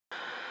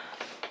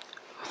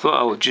thought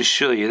I would just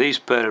show you these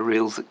pair of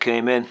reels that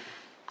came in,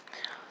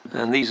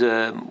 and these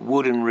are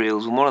wooden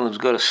reels, and one of them's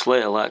got a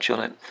Slater latch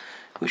on it,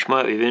 which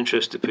might be of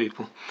interest to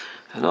people.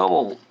 And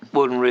normal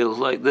wooden reels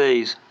like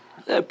these,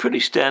 they're pretty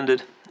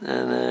standard,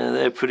 and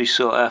they're pretty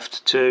sought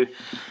after too.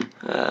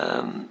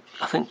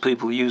 I think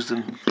people use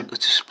them as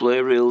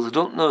display reels. I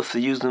don't know if they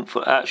use them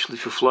for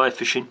fly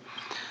fishing.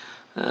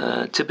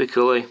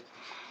 Typically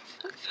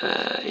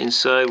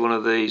inside one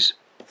of these,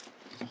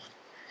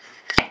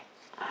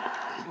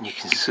 you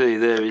can see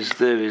there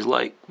is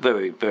like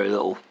very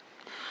little.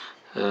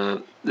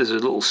 There's a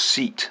little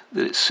seat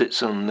that it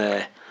sits on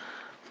there,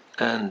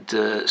 and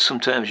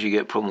sometimes you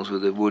get problems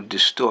with the wood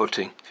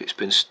distorting if it's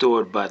been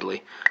stored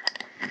badly.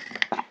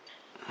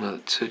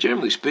 But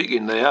generally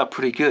speaking, they are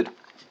pretty good.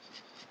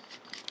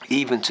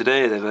 Even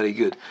today, they're very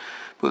good.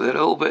 But they're a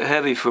little bit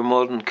heavy for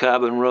modern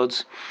carbon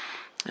rods.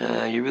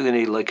 You really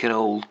need like an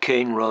old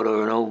cane rod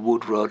or an old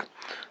wood rod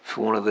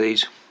for one of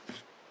these.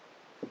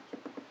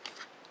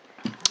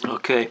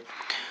 Okay,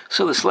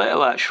 so the Slater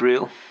latch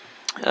reel,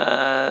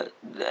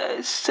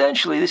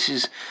 essentially this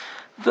is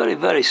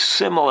very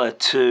similar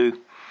to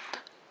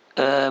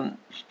the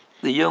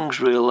Young's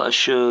reel that I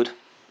showed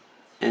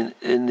in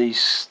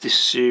this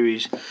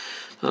series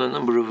on a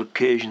number of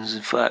occasions,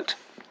 in fact,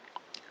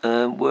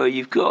 where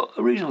you've got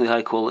a reasonably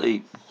high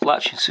quality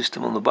latching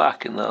system on the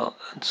back and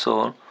so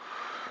on.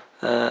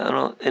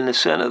 And in the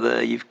centre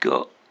there you've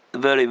got a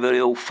very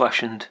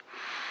old-fashioned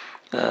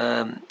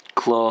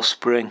claw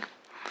spring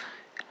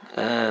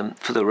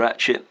for the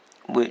ratchet,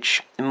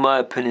 which in my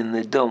opinion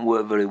they don't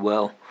work very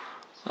well,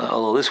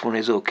 although this one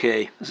is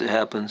okay as it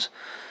happens.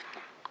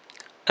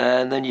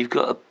 And then you've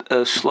got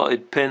a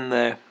slotted pin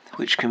there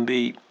which can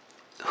be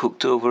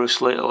hooked over a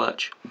Slater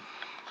latch,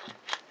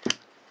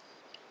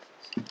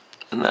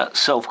 and that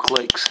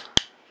self-clicks.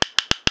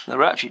 The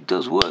ratchet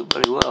does work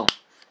very well.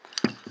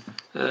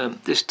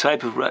 This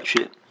type of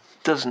ratchet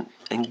doesn't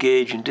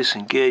engage and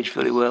disengage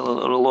very well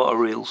on a lot of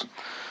reels.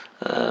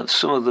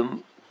 Some of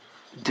them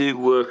do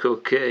work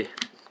okay.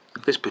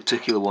 This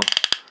particular one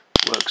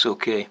works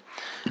okay,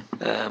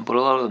 but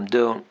a lot of them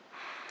don't.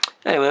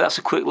 Anyway, that's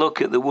a quick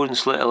look at the wooden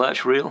Slater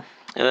latch reel.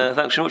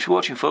 Thanks so much for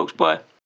watching, folks. Bye.